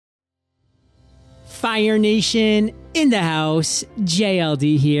Fire Nation in the house,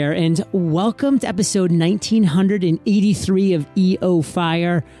 JLD here, and welcome to episode 1983 of EO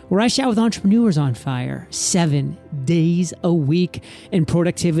Fire, where I chat with entrepreneurs on fire 7 days a week. And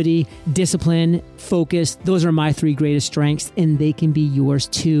productivity, discipline, focus, those are my 3 greatest strengths, and they can be yours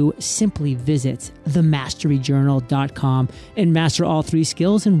too. Simply visit themasteryjournal.com and master all 3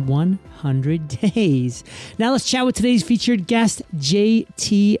 skills in 100 days. Now let's chat with today's featured guest,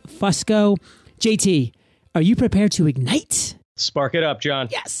 JT Fusco. JT, are you prepared to ignite? Spark it up, John.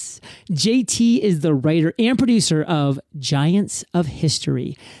 Yes. JT is the writer and producer of Giants of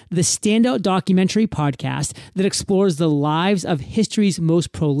History, the standout documentary podcast that explores the lives of history's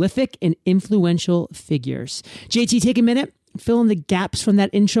most prolific and influential figures. JT, take a minute, fill in the gaps from that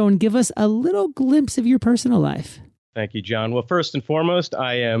intro, and give us a little glimpse of your personal life. Thank you, John. Well, first and foremost,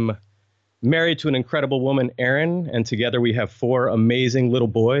 I am married to an incredible woman, Erin, and together we have 4 amazing little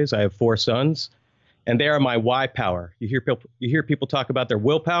boys. I have 4 sons, and they are my why power. You hear people talk about their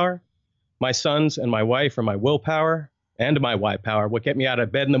willpower. My sons and my wife are my willpower and my why power, what get me out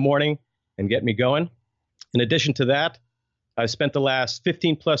of bed in the morning and get me going. In addition to that, I've spent the last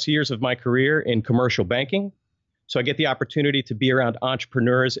 15 plus years of my career in commercial banking. So I get the opportunity to be around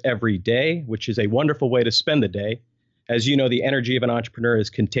entrepreneurs every day, which is a wonderful way to spend the day. As you know, the energy of an entrepreneur is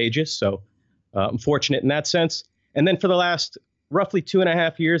contagious. So I'm fortunate in that sense. And then for the last roughly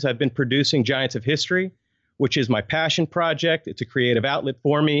 2.5 years, I've been producing Giants of History, which is my passion project. It's a creative outlet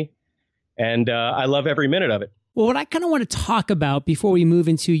for me, and I love every minute of it. Well, what I kind of want to talk about before we move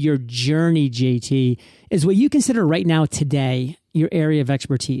into your journey, JT, is what you consider right now today your area of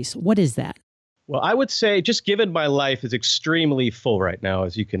expertise. What is that? Well, I would say just given my life is extremely full right now,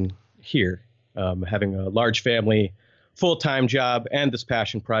 as you can hear, having a large family, full-time job, and this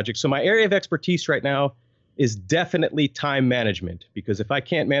passion project. So my area of expertise right now is definitely time management, because if I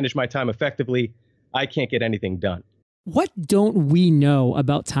can't manage my time effectively, I can't get anything done. What don't we know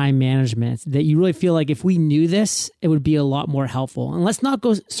about time management that you really feel like if we knew this, it would be a lot more helpful? And let's not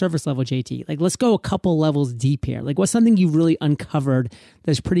go surface level, JT. Like, let's go a couple levels deep here. Like, what's something you've really uncovered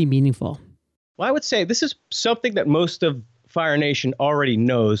that's pretty meaningful? Well, I would say this is something that most of Fire Nation already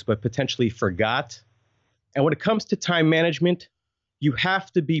knows, but potentially forgot. And when it comes to time management, you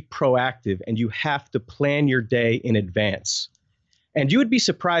have to be proactive and you have to plan your day in advance. And you would be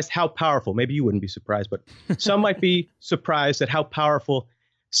surprised how powerful, maybe you wouldn't be surprised, but some might be surprised at how powerful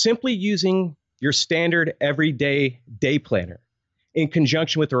simply using your standard everyday day planner in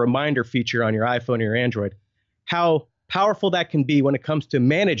conjunction with a reminder feature on your iPhone or your Android, how powerful that can be when it comes to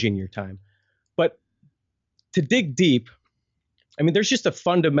managing your time. But to dig deep, I mean, there's just a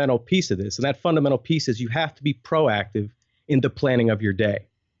fundamental piece of this, and that fundamental piece is you have to be proactive in the planning of your day.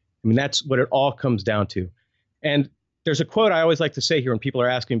 I mean, that's what it all comes down to. And there's a quote I always like to say here when people are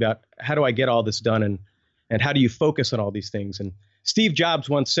asking about how do I get all this done and how do you focus on all these things? And Steve Jobs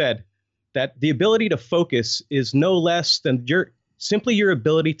once said that the ability to focus is no less than simply your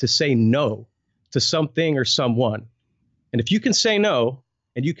ability to say no to something or someone. And if you can say no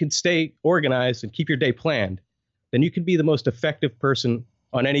and you can stay organized and keep your day planned, then you can be the most effective person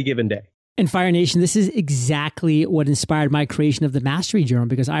on any given day. And Fire Nation, this is exactly what inspired my creation of the Mastery Journal,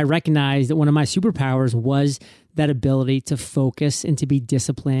 because I recognized that one of my superpowers was that ability to focus and to be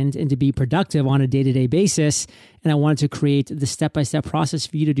disciplined and to be productive on a day-to-day basis. And I wanted to create the step-by-step process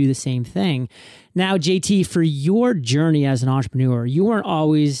for you to do the same thing. Now, JT, for your journey as an entrepreneur, you weren't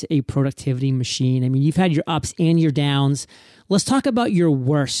always a productivity machine. I mean, you've had your ups and your downs. Let's talk about your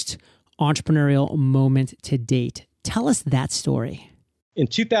worst entrepreneurial moment to date. Tell us that story. In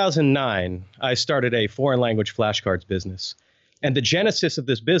 2009, I started a foreign language flashcards business. And the genesis of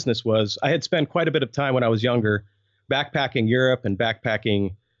this business was I had spent quite a bit of time when I was younger backpacking Europe and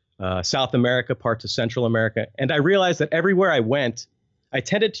backpacking South America, parts of Central America. And I realized that everywhere I went, I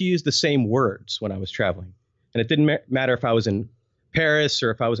tended to use the same words when I was traveling. And it didn't matter if I was in Paris or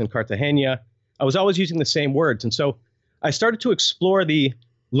if I was in Cartagena, I was always using the same words. And so I started to explore the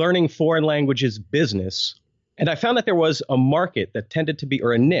learning foreign languages business. And I found that there was a market that tended to be,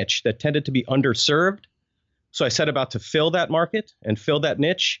 or a niche that tended to be underserved. So I set about to fill that market and fill that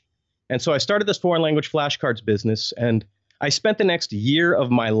niche. And so I started this foreign language flashcards business. And I spent the next year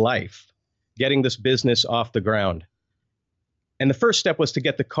of my life getting this business off the ground. And the first step was to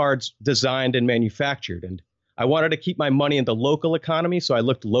get the cards designed and manufactured. And I wanted to keep my money in the local economy. So I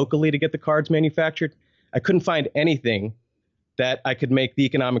looked locally to get the cards manufactured. I couldn't find anything that I could make the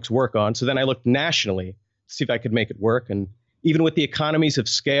economics work on. So then I looked nationally to see if I could make it work. And even with the economies of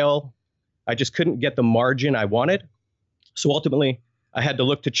scale, I just couldn't get the margin I wanted. So ultimately, I had to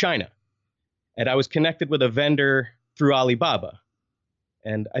look to China. And I was connected with a vendor through Alibaba.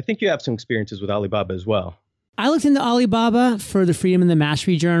 And I think you have some experiences with Alibaba as well. I looked into Alibaba for the Freedom and the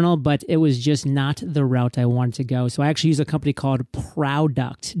Mastery Journal, but it was just not the route I wanted to go. So I actually used a company called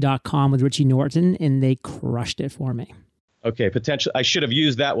Product.com with Richie Norton, and they crushed it for me. Okay, potentially. I should have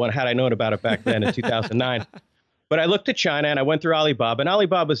used that one had I known about it back then in 2009. But I looked at China and I went through Alibaba, and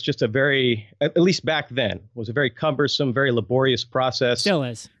Alibaba is just at least back then, was a very cumbersome, very laborious process. Still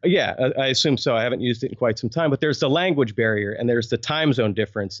is. Yeah, I assume so. I haven't used it in quite some time, but there's the language barrier and there's the time zone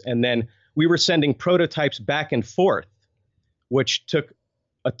difference. And then we were sending prototypes back and forth, which took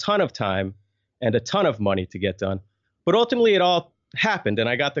a ton of time and a ton of money to get done. But ultimately it all happened and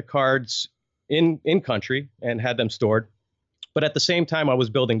I got the cards in country and had them stored. But at the same time, I was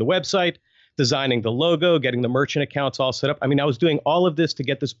building the website, designing the logo, getting the merchant accounts all set up. I mean, I was doing all of this to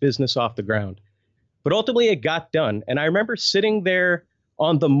get this business off the ground. But ultimately it got done. And I remember sitting there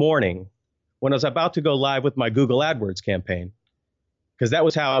on the morning when I was about to go live with my Google AdWords campaign, because that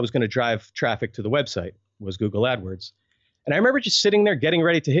was how I was going to drive traffic to the website, was Google AdWords. And I remember just sitting there getting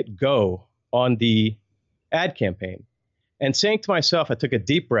ready to hit go on the ad campaign and saying to myself, I took a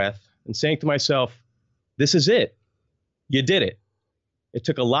deep breath and saying to myself, this is it. You did it. It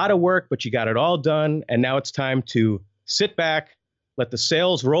took a lot of work, but you got it all done. And now it's time to sit back, let the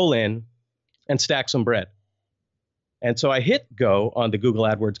sales roll in, and stack some bread. And so I hit go on the Google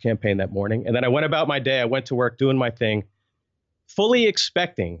AdWords campaign that morning. And then I went about my day. I went to work doing my thing, fully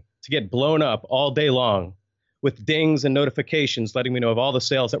expecting to get blown up all day long with dings and notifications letting me know of all the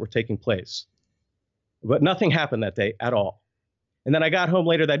sales that were taking place. But nothing happened that day at all. And then I got home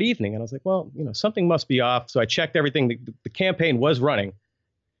later that evening and I was like, well, something must be off. So I checked everything. The campaign was running.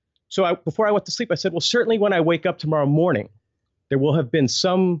 So before I went to sleep, I said, well, certainly when I wake up tomorrow morning, there will have been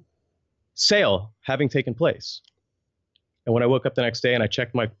some sale having taken place. And when I woke up the next day and I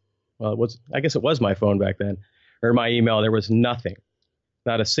checked I guess it was my phone back then, or my email, there was nothing,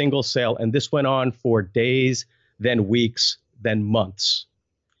 not a single sale. And this went on for days, then weeks, then months.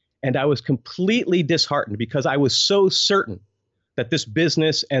 And I was completely disheartened because I was so certain that this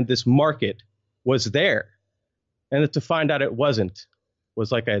business and this market was there. And that to find out it wasn't was,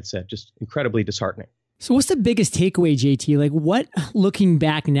 like I had said, just incredibly disheartening. So what's the biggest takeaway, JT? Like what, looking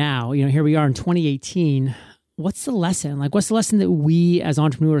back now, here we are in 2018, what's the lesson? Like what's the lesson that we as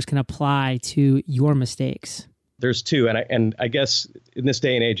entrepreneurs can apply to your mistakes? There's two. And I guess in this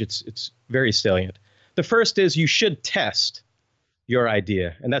day and age, it's very salient. The first is you should test your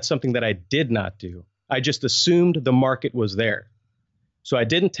idea. And that's something that I did not do. I just assumed the market was there. So I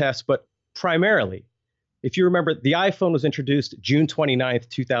didn't test, but primarily, if you remember, the iPhone was introduced June 29th,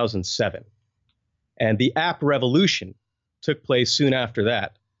 2007. And the app revolution took place soon after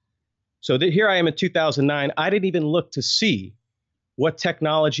that. So here I am in 2009. I didn't even look to see what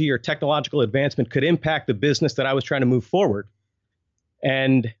technology or technological advancement could impact the business that I was trying to move forward.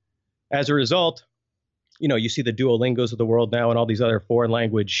 And as a result, you see the Duolingos of the world now and all these other foreign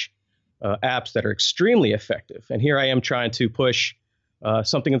language apps that are extremely effective. And here I am trying to push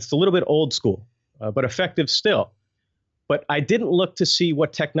something that's a little bit old school, but effective still. But I didn't look to see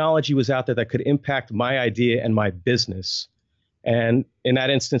what technology was out there that could impact my idea and my business. And in that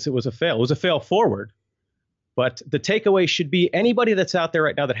instance, it was a fail. It was a fail forward. But the takeaway should be anybody that's out there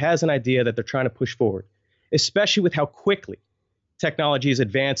right now that has an idea that they're trying to push forward, especially with how quickly technology is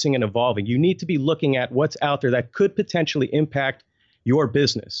advancing and evolving. You need to be looking at what's out there that could potentially impact your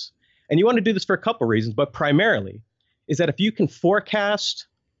business. And you want to do this for a couple of reasons, but primarily is that if you can forecast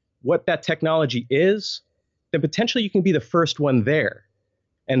what that technology is, then potentially you can be the first one there.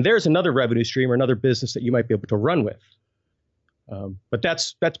 And there's another revenue stream or another business that you might be able to run with. But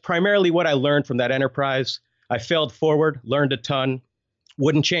that's primarily what I learned from that enterprise. I failed forward, learned a ton,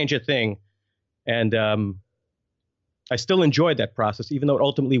 wouldn't change a thing. And I still enjoyed that process, even though it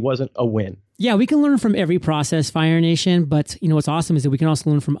ultimately wasn't a win. Yeah, we can learn from every process, Fire Nation. But what's awesome is that we can also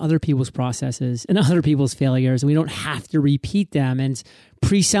learn from other people's processes and other people's failures. And we don't have to repeat them. And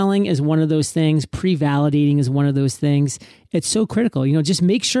pre-selling is one of those things. Pre-validating is one of those things. It's so critical. Just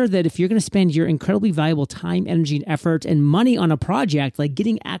make sure that if you're going to spend your incredibly valuable time, energy, and effort and money on a project, like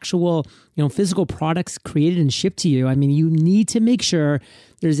getting actual, physical products created and shipped to you, you need to make sure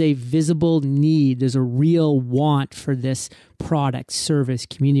there's a visible need. There's a real want for this product, service,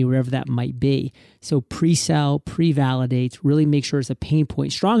 community, wherever that might be. So pre-sell, pre-validate, really make sure it's a pain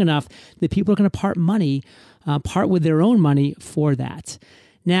point strong enough that people are going to part with their own money for that.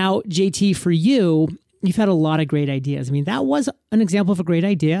 Now, JT, for you, you've had a lot of great ideas. That was an example of a great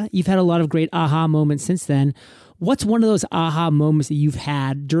idea. You've had a lot of great aha moments since then. What's one of those aha moments that you've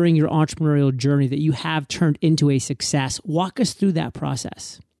had during your entrepreneurial journey that you have turned into a success? Walk us through that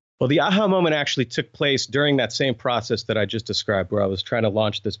process. Well, the aha moment actually took place during that same process that I just described, where I was trying to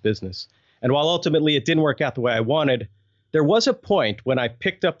launch this business. And while ultimately it didn't work out the way I wanted, there was a point when I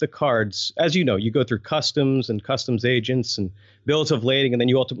picked up the cards. As you know, you go through customs and customs agents and bills of lading, and then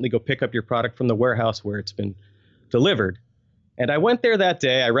you ultimately go pick up your product from the warehouse where it's been delivered. And I went there that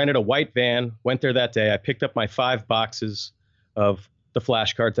day. I rented a white van, went there that day. I picked up my 5 boxes of the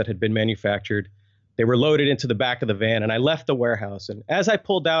flashcards that had been manufactured. They were loaded into the back of the van, and I left the warehouse. And as I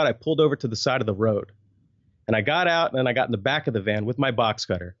pulled out, I pulled over to the side of the road. And I got out, and then I got in the back of the van with my box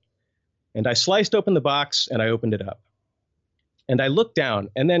cutter. And I sliced open the box, and I opened it up. And I looked down,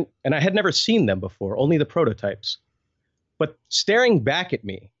 and I had never seen them before, only the prototypes. But staring back at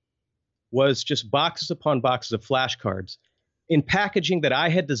me was just boxes upon boxes of flashcards in packaging that I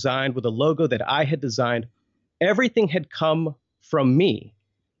had designed with a logo that I had designed. Everything had come from me.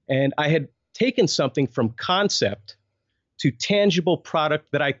 And I had taken something from concept to tangible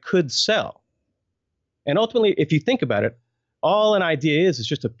product that I could sell. And ultimately, if you think about it, all an idea is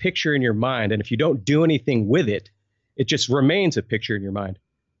just a picture in your mind. And if you don't do anything with it, it just remains a picture in your mind.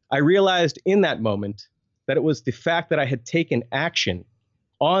 I realized in that moment that it was the fact that I had taken action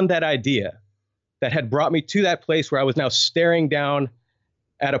on that idea that had brought me to that place where I was now staring down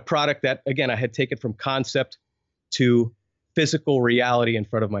at a product that, again, I had taken from concept to physical reality in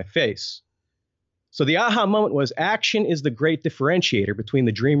front of my face. So the aha moment was action is the great differentiator between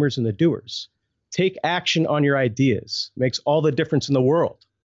the dreamers and the doers. Take action on your ideas. Makes all the difference in the world.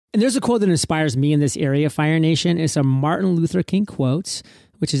 And there's a quote that inspires me in this area, Fire Nation. It's a Martin Luther King quote,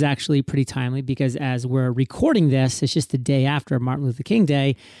 which is actually pretty timely because as we're recording this, it's just the day after Martin Luther King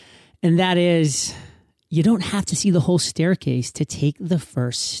Day. And that is, you don't have to see the whole staircase to take the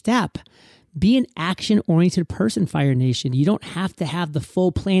first step. Be an action-oriented person, Fire Nation. You don't have to have the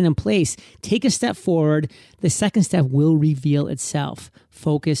full plan in place. Take a step forward. The second step will reveal itself.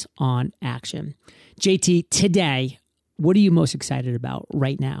 Focus on action. JT, today, what are you most excited about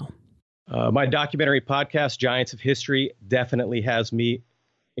right now? My documentary podcast, Giants of History, definitely has me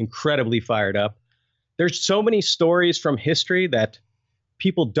incredibly fired up. There's so many stories from history that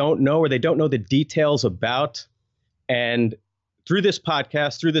people don't know or they don't know the details about. And through this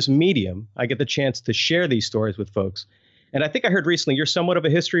podcast, through this medium, I get the chance to share these stories with folks. And I think I heard recently you're somewhat of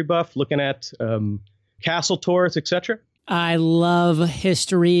a history buff, looking at castle tours, etc. I love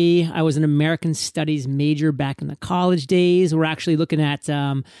history. I was an American Studies major back in the college days. We're actually looking at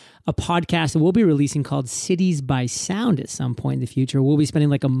a podcast that we'll be releasing called Cities by Sound at some point in the future. We'll be spending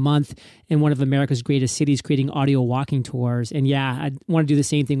like a month in one of America's greatest cities creating audio walking tours. And yeah, I want to do the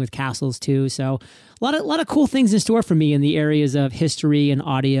same thing with castles too. So a lot of cool things in store for me in the areas of history and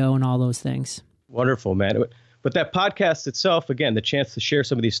audio and all those things. Wonderful, man. But that podcast itself, again, the chance to share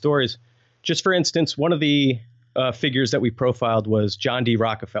some of these stories. Just for instance, one of the figures that we profiled was John D.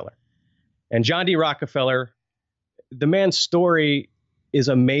 Rockefeller. And John D. Rockefeller, the man's story is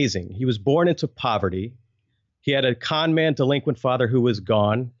amazing. He was born into poverty. He had a con man delinquent father who was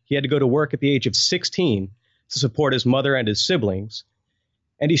gone. He had to go to work at the age of 16 to support his mother and his siblings.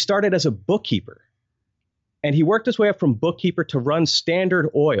 And he started as a bookkeeper. And he worked his way up from bookkeeper to run Standard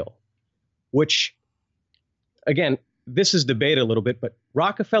Oil, which, again, this is debated a little bit, but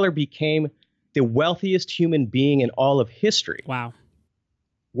Rockefeller became the wealthiest human being in all of history. Wow.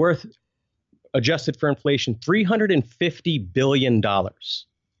 Worth, adjusted for inflation, $350 billion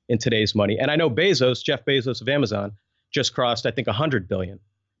in today's money. And I know Jeff Bezos of Amazon, just crossed, I think, $100 billion.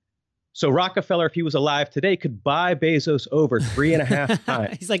 So Rockefeller, if he was alive today, could buy Bezos over 3.5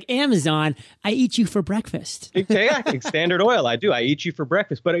 times. He's like, Amazon, I eat you for breakfast. Exactly. Standard Oil, I do. I eat you for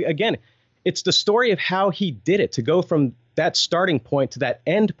breakfast. But again, it's the story of how he did it to go from that starting point to that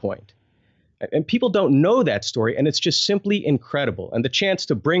end point. And people don't know that story, and it's just simply incredible. And the chance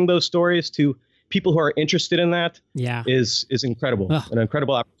to bring those stories to people who are interested in that is incredible, an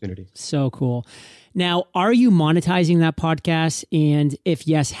incredible opportunity. So cool. Now, are you monetizing that podcast? And if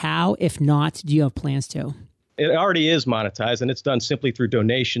yes, how? If not, do you have plans to? It already is monetized, and it's done simply through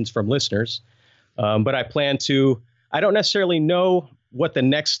donations from listeners. But I plan to, I don't necessarily know what the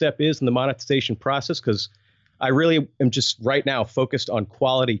next step is in the monetization process, because I really am just right now focused on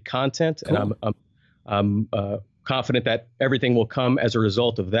quality content. Cool. And I'm confident that everything will come as a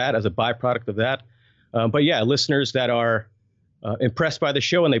result of that, as a byproduct of that. But yeah, listeners that are impressed by the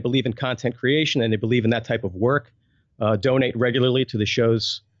show and they believe in content creation and they believe in that type of work, donate regularly to the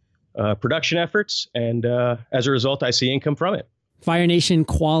show's production efforts. And as a result, I see income from it. Fire Nation,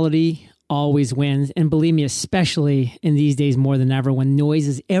 quality always wins. And believe me, especially in these days more than ever, when noise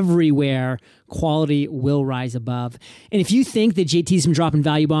is everywhere, quality will rise above. And if you think that JT's been dropping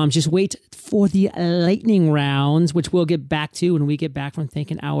value bombs, just wait for the lightning rounds, which we'll get back to when we get back from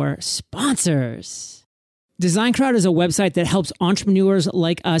thanking our sponsors. DesignCrowd is a website that helps entrepreneurs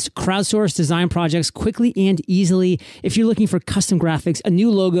like us crowdsource design projects quickly and easily. If you're looking for custom graphics, a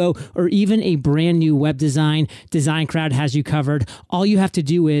new logo, or even a brand new web design, DesignCrowd has you covered. All you have to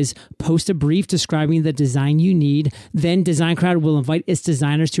do is post a brief describing the design you need. Then DesignCrowd will invite its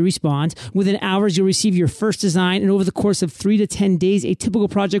designers to respond. Within hours, you'll receive your first design. And over the course of 3 to 10 days, a typical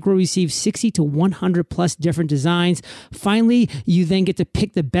project will receive 60 to 100 plus different designs. Finally, you then get to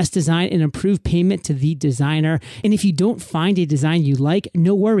pick the best design and approve payment to the designer. And if you don't find a design you like,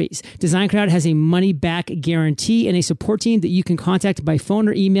 no worries. DesignCrowd has a money-back guarantee and a support team that you can contact by phone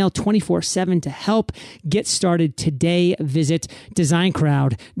or email 24/7 to help. Get started today. Visit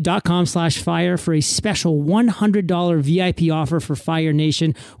designcrowd.com/fire for a special $100 VIP offer for Fire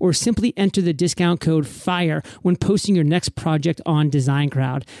Nation, or simply enter the discount code FIRE when posting your next project on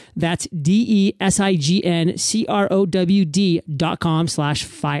DesignCrowd. That's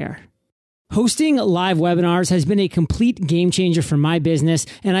DESIGNCROWD.com/fire. Hosting live webinars has been a complete game changer for my business,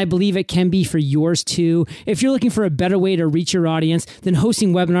 and I believe it can be for yours too. If you're looking for a better way to reach your audience, then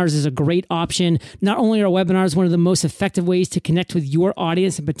hosting webinars is a great option. Not only are webinars one of the most effective ways to connect with your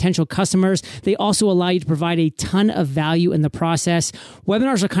audience and potential customers, they also allow you to provide a ton of value in the process.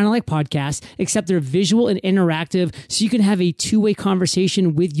 Webinars are kind of like podcasts, except they're visual and interactive, so you can have a two-way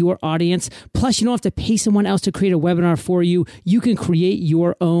conversation with your audience. Plus, you don't have to pay someone else to create a webinar for you. You can create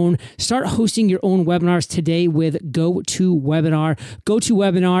your own. Start hosting your own webinars today with GoToWebinar.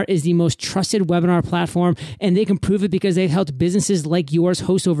 GoToWebinar is the most trusted webinar platform, and they can prove it because they've helped businesses like yours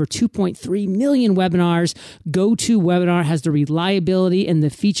host over 2.3 million webinars. GoToWebinar has the reliability and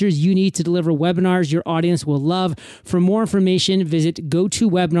the features you need to deliver webinars your audience will love. For more information, visit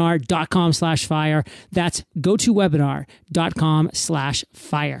gotowebinar.com/fire. That's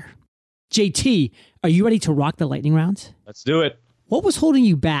gotowebinar.com/fire. JT, are you ready to rock the lightning rounds? Let's do it. What was holding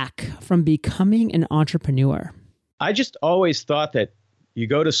you back from becoming an entrepreneur? I just always thought that you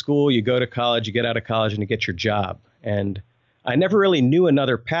go to school, you go to college, you get out of college, and you get your job. And I never really knew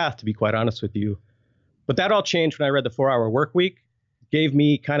another path, to be quite honest with you. But that all changed when I read the 4-Hour Workweek. Gave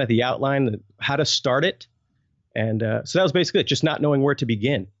me kind of the outline, how to start it. And so that was basically it, just not knowing where to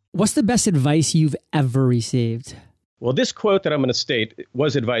begin. What's the best advice you've ever received? Well, this quote that I'm going to state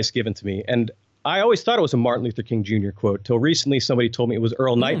was advice given to me. And I always thought it was a Martin Luther King Jr. quote, till recently somebody told me it was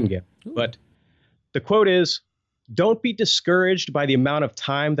Earl Nightingale. But the quote is, "Don't be discouraged by the amount of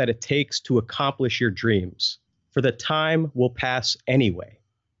time that it takes to accomplish your dreams, for the time will pass anyway."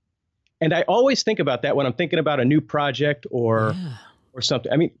 And I always think about that when I'm thinking about a new project or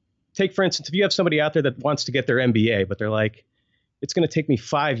something. I mean, take, for instance, if you have somebody out there that wants to get their MBA, but they're like, it's going to take me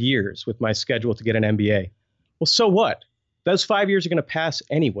 5 years with my schedule to get an MBA. Well, so what? Those 5 years are going to pass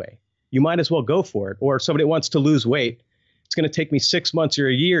anyway. You might as well go for it. Or if somebody wants to lose weight, it's going to take me 6 months or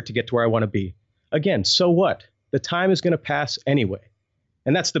a year to get to where I want to be. Again, so what? The time is going to pass anyway.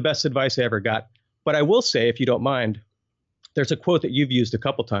 And that's the best advice I ever got. But I will say, if you don't mind, there's a quote that you've used a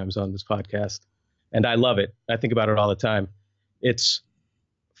couple times on this podcast, and I love it. I think about it all the time. It's,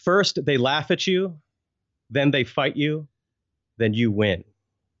 first they laugh at you, then they fight you, then you win.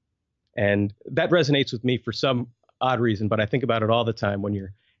 And that resonates with me for some odd reason, but I think about it all the time when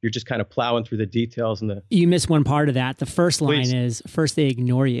you're just kind of plowing through the details. You missed one part of that. The first line is, first they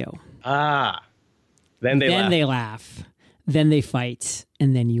ignore you. Then they laugh. Then they fight,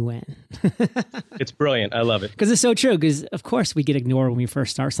 and then you win. It's brilliant. I love it. Because it's so true. Because, of course, we get ignored when we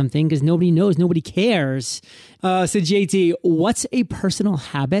first start something because nobody knows, nobody cares. So, JT, what's a personal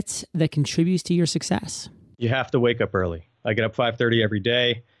habit that contributes to your success? You have to wake up early. I get up 5:30 every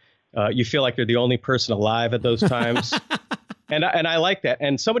day. You feel like you're the only person alive at those times. And I like that.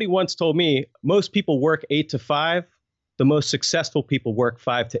 And somebody once told me, most people work 8 to 5. The most successful people work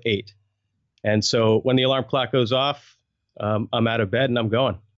 5 to 8. And so when the alarm clock goes off, I'm out of bed and I'm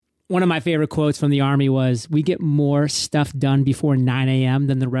going. One of my favorite quotes from the Army was, "We get more stuff done before 9 a.m.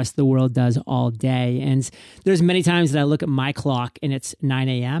 than the rest of the world does all day." And there's many times that I look at my clock and it's 9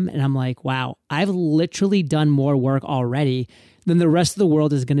 a.m. and I'm like, wow, I've literally done more work already than the rest of the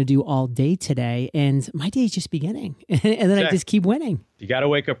world is going to do all day today. And my day is just beginning. And then I just keep winning. You got to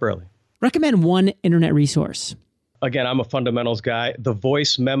wake up early. Recommend one internet resource. Again, I'm a fundamentals guy. The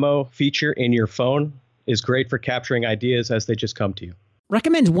voice memo feature in your phone is great for capturing ideas as they just come to you.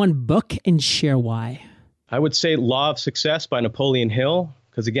 Recommend one book and share why. I would say Law of Success by Napoleon Hill,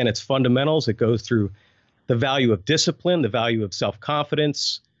 because again, it's fundamentals. It goes through the value of discipline, the value of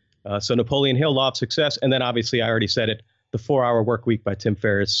self-confidence, So Napoleon Hill, Law of Success. And then obviously I already said it, The 4-Hour Work Week by Tim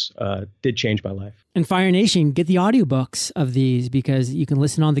Ferriss did change my life. And Fire Nation, get the audiobooks of these because you can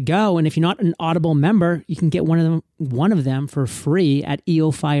listen on the go. And if you're not an Audible member, you can get one of them for free at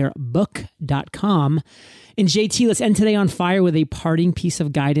eofirebook.com. And JT, let's end today on fire with a parting piece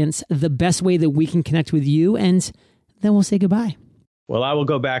of guidance, the best way that we can connect with you, and then we'll say goodbye. Well, I will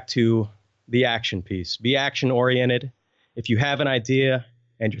go back to the action piece. Be action-oriented. If you have an idea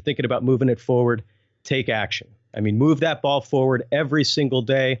and you're thinking about moving it forward, take action. I mean, move that ball forward every single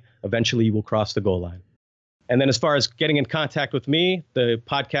day. Eventually, you will cross the goal line. And then as far as getting in contact with me, the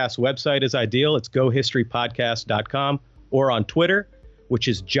podcast website is ideal. It's gohistorypodcast.com or on Twitter, which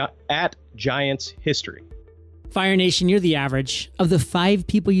is at Giants History. Fire Nation, you're the average of the 5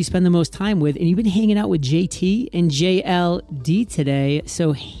 people you spend the most time with, and you've been hanging out with JT and JLD today,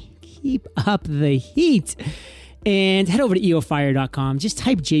 so keep up the heat. And head over to eofire.com. Just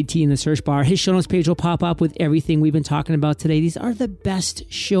type JT in the search bar. His show notes page will pop up with everything we've been talking about today. These are the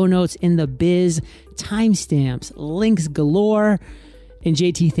best show notes in the biz. Timestamps, links galore. And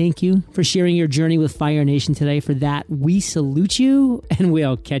JT, thank you for sharing your journey with Fire Nation today. For that, we salute you, and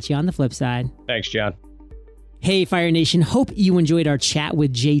we'll catch you on the flip side. Thanks, John. Hey, Fire Nation. Hope you enjoyed our chat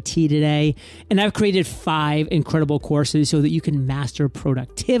with JT today. And I've created 5 incredible courses so that you can master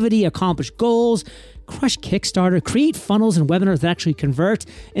productivity, accomplish goals, crush Kickstarter, create funnels and webinars that actually convert.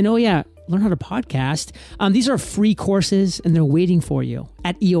 And oh yeah, learn how to podcast. These are free courses and they're waiting for you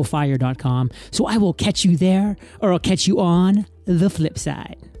at eofire.com. So I will catch you there, or I'll catch you on the flip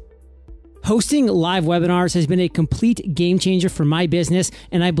side. Hosting live webinars has been a complete game changer for my business,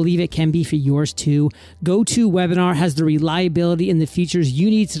 and I believe it can be for yours too. GoToWebinar has the reliability and the features you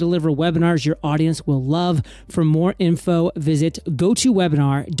need to deliver webinars your audience will love. For more info, visit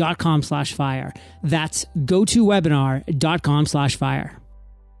gotowebinar.com/fire. That's gotowebinar.com/fire.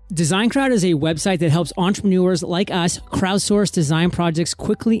 DesignCrowd is a website that helps entrepreneurs like us crowdsource design projects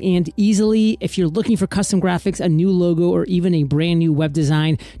quickly and easily. If you're looking for custom graphics, a new logo, or even a brand new web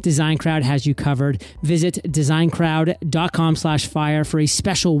design, DesignCrowd has you covered. Visit designcrowd.com/fire for a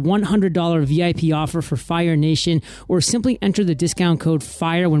special $100 VIP offer for Fire Nation, or simply enter the discount code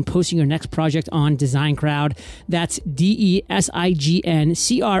FIRE when posting your next project on DesignCrowd. That's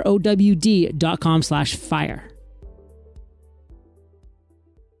DESIGNCROWD.com/fire.